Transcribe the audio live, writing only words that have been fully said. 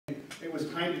it was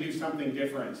time to do something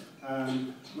different.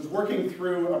 Was working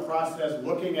through a process,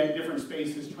 looking at different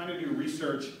spaces, trying to do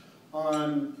research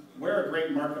on where a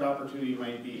great market opportunity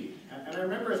might be. And I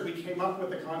remember as we came up with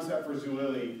the concept for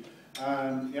Zulily,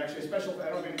 actually a special, I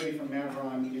don't know if anybody from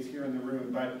Mavron is here in the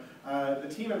room, but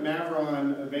the team at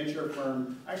Mavron, a venture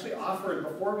firm, actually offered,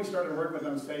 before we started working with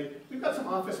them, say, we've got some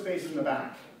office space in the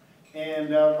back,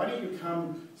 and why don't you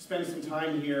come spend some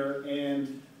time here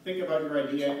and think about your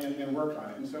idea and work on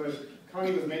it. And so as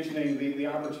Connie was mentioning the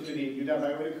opportunity at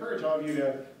UW, I would encourage all of you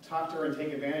to talk to her and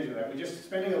take advantage of that. We just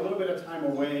spending a little bit of time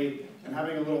away and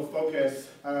having a little focus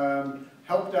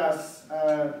helped us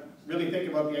really think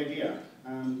about the idea.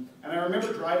 And I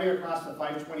remember driving across the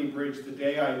 520 bridge the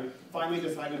day I finally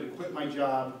decided to quit my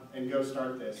job and go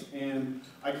start this. And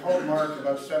I called Mark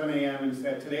about 7 a.m. and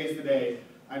said, today's the day,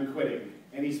 I'm quitting.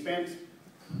 And he spent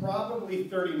probably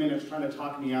 30 minutes trying to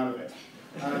talk me out of it.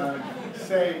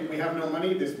 Saying, we have no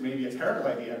money, this may be a terrible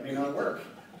idea, it may not work.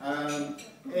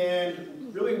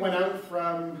 And really went out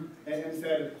from and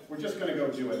said, we're just going to go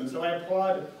do it. And so I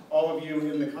applaud all of you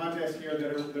in the contest here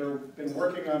that have been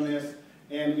working on this.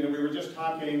 And we were just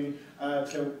talking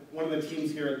to one of the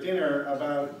teams here at dinner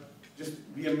about just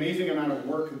the amazing amount of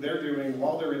work they're doing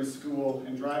while they're in school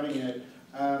and driving it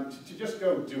to just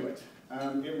go do it.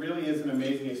 It really is an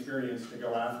amazing experience to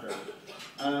go after.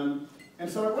 And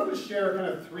so I wanted to share kind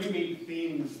of 3 main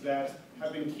themes that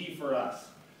have been key for us.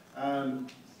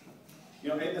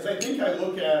 As I think I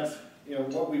look at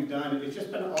what we've done, it's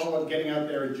just been all of getting out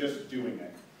there and just doing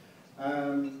it.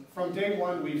 From day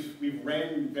one, we've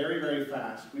ran very, very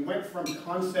fast. We went from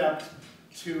concept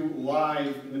to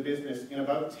live in the business in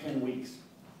about 10 weeks.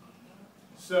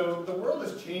 So the world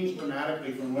has changed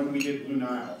dramatically from when we did Blue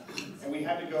Nile, and we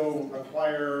had to go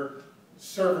acquire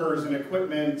servers and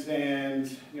equipment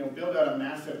and build out a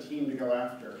massive team to go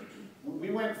after.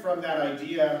 We went from that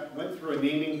idea, went through a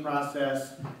naming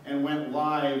process, and went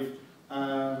live.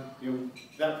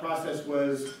 That process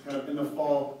was kind of in the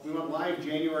fall. We went live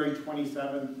January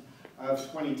 27th of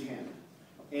 2010.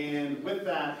 And with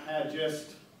that, had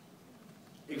just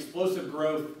explosive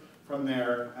growth from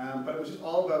there. But it was just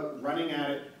all about running at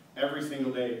it every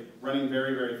single day, running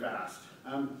very, very fast.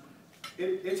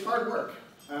 It's hard work.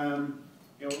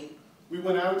 We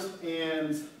went out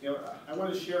and I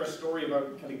wanted to share a story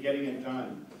about kind of getting it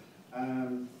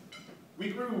done. We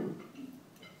grew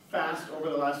fast over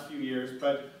the last few years,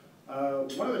 but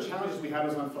one of the challenges we had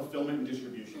was on fulfillment and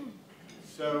distribution.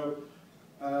 So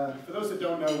for those that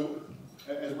don't know,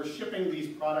 as we're shipping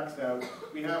these products out,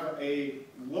 we have a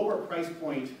lower price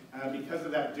point because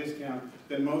of that discount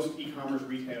than most e-commerce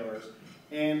retailers,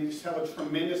 and sell a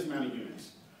tremendous amount of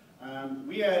units.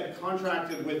 We had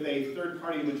contracted with a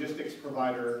third-party logistics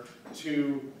provider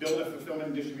to build a fulfillment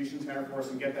and distribution center for us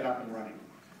and get that up and running.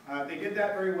 They did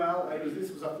that very well.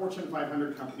 This was a Fortune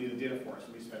 500 company that did it for us.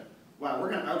 And we said, wow,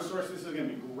 we're going to outsource. This is going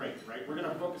to be great, right? We're going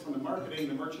to focus on the marketing,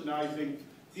 the merchandising.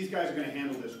 These guys are going to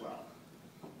handle this well.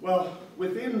 Well,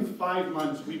 within 5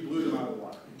 months, we blew them out of the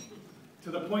water, to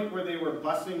the point where they were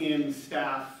busing in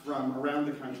staff from around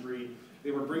the country. They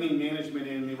were bringing management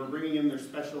in. They were bringing in their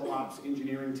special ops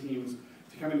engineering teams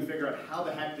to come and figure out how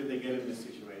the heck did they get in this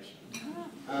situation.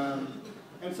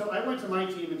 And so I went to my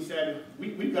team and said,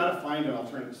 we've got to find an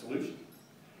alternative solution.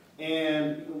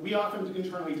 And we often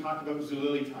internally talk about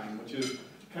Zulily time, which is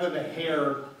kind of the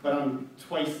hare, but on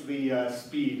twice the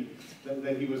speed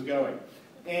that he was going.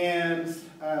 And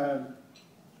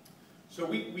so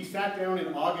we sat down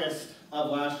in August of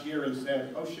last year and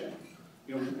said, oh shit,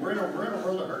 we're in a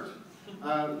world of hurt.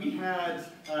 We had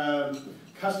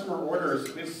customer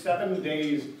orders. We had 7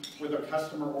 days worth of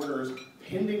customer orders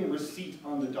pending receipt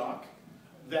on the dock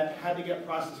that had to get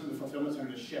processed in the fulfillment center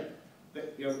to ship.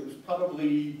 That, it was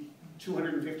probably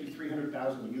 250,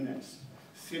 300,000 units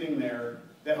sitting there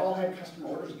that all had customer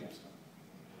orders against them.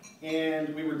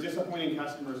 And we were disappointing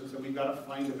customers and said, we've got to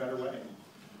find a better way.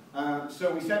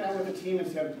 So we sat down with the team and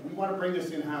said, we want to bring this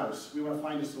in-house. We want to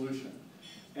find a solution.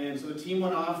 And so the team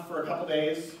went off for a couple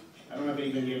days. I don't know if they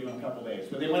even gave them a couple days,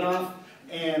 but they went off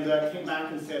and came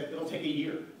back and said, it'll take a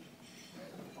year.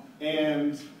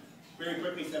 And very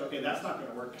quickly said, okay, that's not going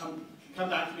to work. Come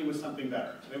back to me with something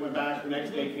better. They went back, the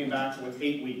next day came back with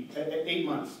 8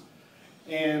 months.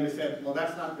 And they said, well,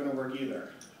 that's not going to work either.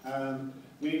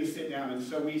 We need to sit down. And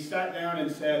so we sat down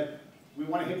and said, we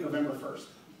want to hit November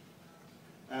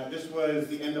 1st. This was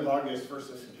the end of August,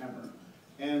 1st of September.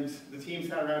 And the team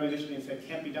sat around initially and said,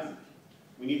 can't be done.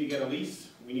 We need to get a lease,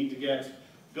 we need to get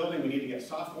building, we need to get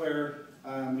software,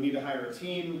 we need to hire a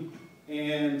team.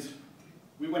 And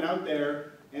we went out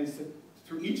there and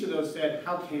through each of those said,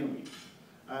 how can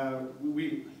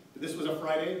we? The This was a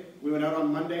Friday. We went out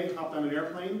on Monday, hopped on an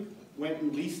airplane, went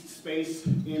and leased space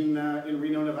in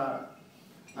Reno, Nevada.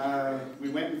 We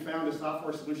went and found a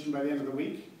software solution by the end of the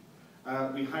week.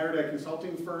 We hired a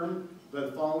consulting firm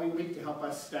the following week to help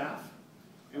us staff.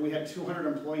 And we had 200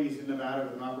 employees in Nevada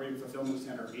with an operating fulfillment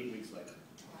center 8 weeks later.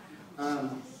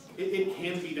 It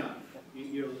can be done.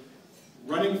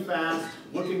 Running fast,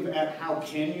 looking at how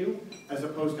can you, as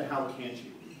opposed to how can't you.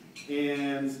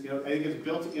 And I think it's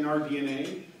built in our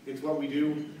DNA. It's what we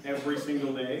do every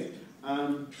single day.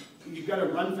 You've got to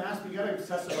run fast, but you've got to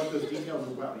obsess about those details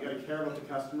as well. You've got to care about the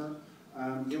customer.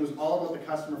 It was all about the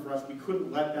customer for us. We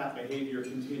couldn't let that behavior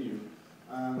continue.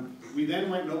 We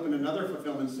then went and opened another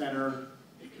fulfillment center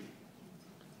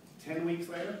 10 weeks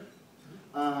later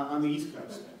on the East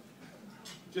Coast,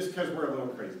 just because we're a little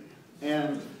crazy.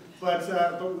 But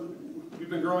we've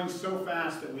been growing so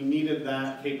fast that we needed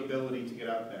that capability to get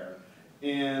out there.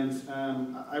 And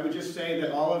I would just say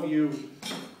that all of you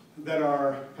that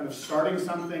are kind of starting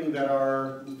something, that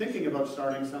are thinking about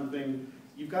starting something,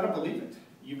 you've got to believe it.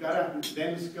 You've got to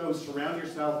then go surround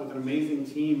yourself with an amazing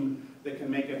team that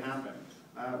can make it happen.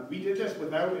 We did this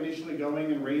without initially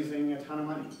going and raising a ton of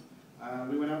money.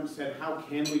 We went out and said, how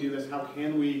can we do this? How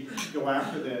can we go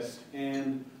after this?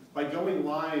 And by going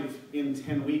live in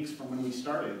 10 weeks from when we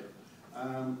started,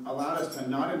 allowed us to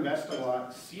not invest a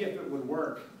lot, see if it would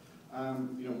work.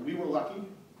 We were lucky.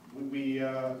 We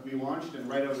launched, and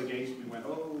right out of the gates we went,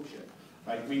 oh shit.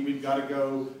 Like we've got to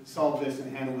go solve this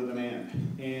and handle the demand.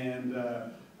 And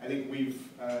I think we've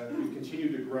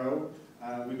continued to grow.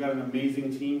 We've got an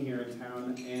amazing team here in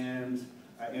town, and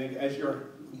as you're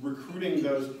recruiting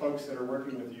those folks that are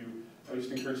working with you, I would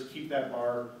just encourage to keep that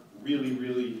bar really,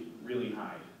 really, really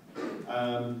high.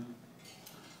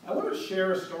 I want to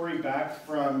share a story back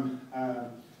from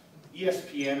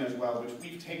ESPN as well, which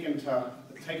we've taken to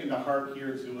heart here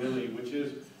at Zulily, which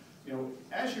is,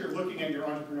 as you're looking at your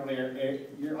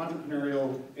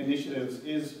entrepreneurial initiatives,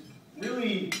 is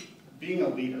really being a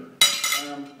leader.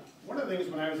 One of the things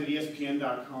when I was at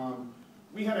ESPN.com,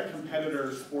 we had a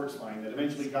competitor, Sportsline, that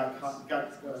eventually got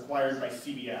acquired by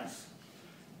CBS.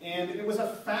 And it was a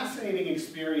fascinating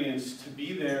experience to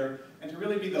be there and to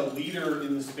really be the leader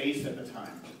in the space at the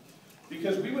time.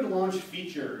 Because we would launch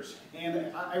features,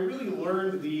 and I really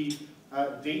learned the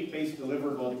date-based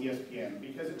deliverable at ESPN,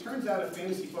 because it turns out if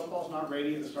fantasy football's not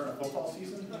ready at the start of football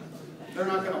season, they're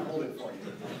not going to hold it for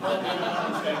you.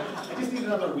 I just need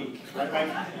another week. It's not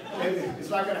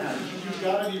going to happen. You've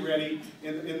got to be ready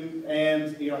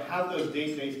and have those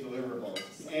date-based deliverables.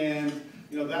 And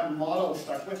that model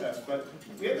stuck with us. But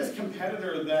we had this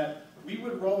competitor that we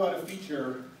would roll out a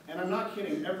feature, and I'm not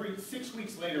kidding, every 6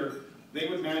 weeks later, they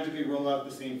would magically roll out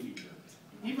the same feature.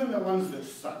 Even the ones that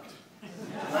sucked.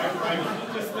 Right?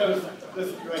 Just those,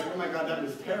 like, oh my God, that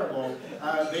was terrible,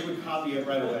 they would copy it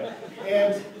right away.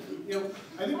 And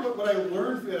I think what I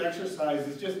learned through that exercise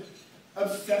is just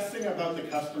obsessing about the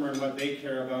customer and what they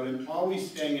care about, and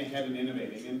always staying ahead and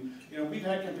innovating. And we've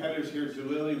had competitors here at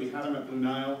Zulily, we had them at Blue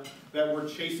Nile, that were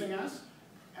chasing us.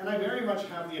 And I very much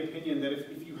have the opinion that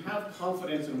if you have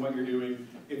confidence in what you're doing,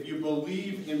 if you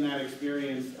believe in that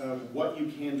experience of what you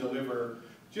can deliver,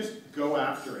 just go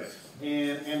after it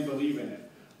and believe in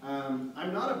it.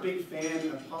 I'm not a big fan,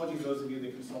 apologies to those of you, the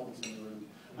consultants in the room,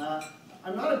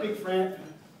 I'm not a big fan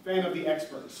of the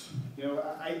experts.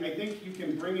 I think you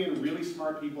can bring in really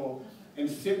smart people and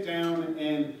sit down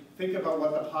and think about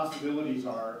what the possibilities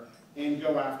are and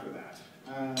go after that.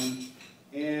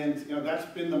 That's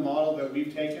been the model that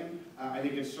we've taken. I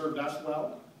think it's served us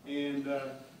well, and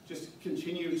just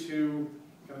continue to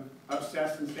kind of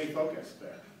obsess and stay focused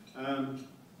there.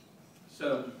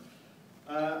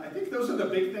 I think those are the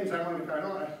big things I wanted to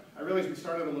cover. I realize we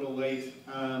started a little late,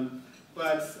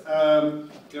 but I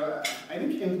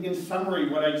think in summary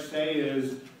what I'd say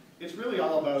is it's really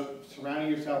all about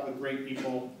surrounding yourself with great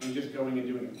people and just going and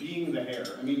doing it, being the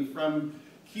hare. I mean, from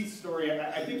Keith's story,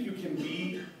 I think you can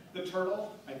be the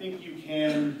turtle. I think you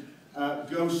can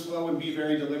go slow and be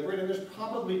very deliberate, and there's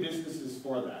probably businesses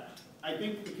for that. I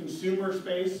think the consumer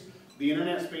space, the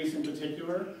internet space in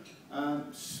particular,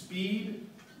 speed,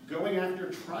 going after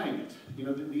trying it.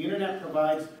 The internet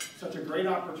provides such a great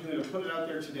opportunity to put it out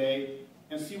there today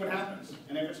and see what happens.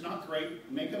 And if it's not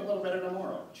great, make it a little better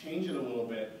tomorrow. Change it a little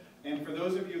bit. And for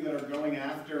those of you that are going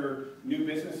after new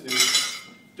businesses,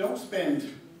 don't spend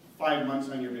 5 months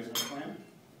on your business plan.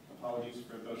 Apologies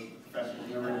for those professionals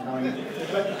who never telling you.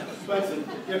 But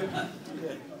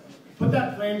put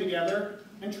that plan together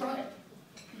and try it.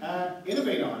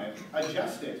 Innovate on it.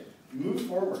 Adjust it. Move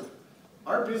forward.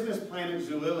 Our business plan at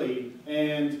Zulily,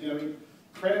 and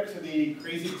credit to the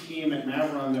crazy team at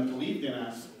Mavron that believed in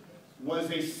us,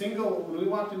 was a single, when we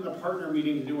walked into the partner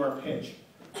meeting to do our pitch,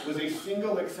 was a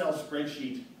single Excel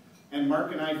spreadsheet, and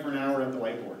Mark and I for an hour at the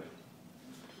whiteboard.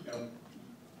 You know,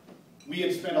 we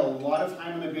had spent a lot of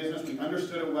time in the business, we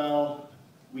understood it well,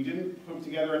 we didn't put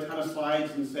together a ton of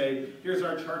slides and say, here's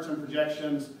our charts and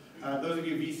projections. Those of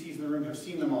you VCs in the room have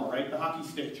seen them all, right? The hockey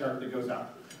stick chart that goes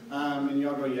up. And you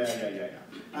all go, yeah.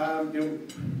 You know,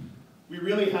 we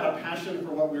really had a passion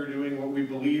for what we were doing, what we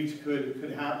believed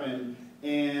could happen,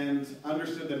 and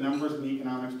understood the numbers and the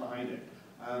economics behind it.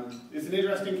 It's an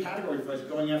interesting category for us,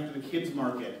 going after the kids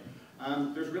market.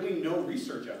 There's really no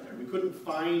research out there. We couldn't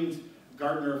find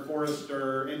Gartner,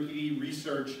 Forrester, NPD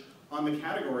research on the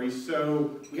category,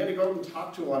 so we had to go out and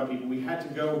talk to a lot of people. We had to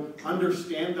go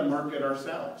understand the market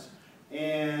ourselves.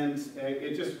 And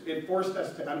it forced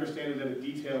us to understand it at a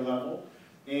detailed level.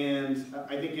 And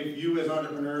I think if you as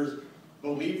entrepreneurs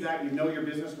believe that, you know your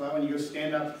business well, and you go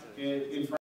stand up in front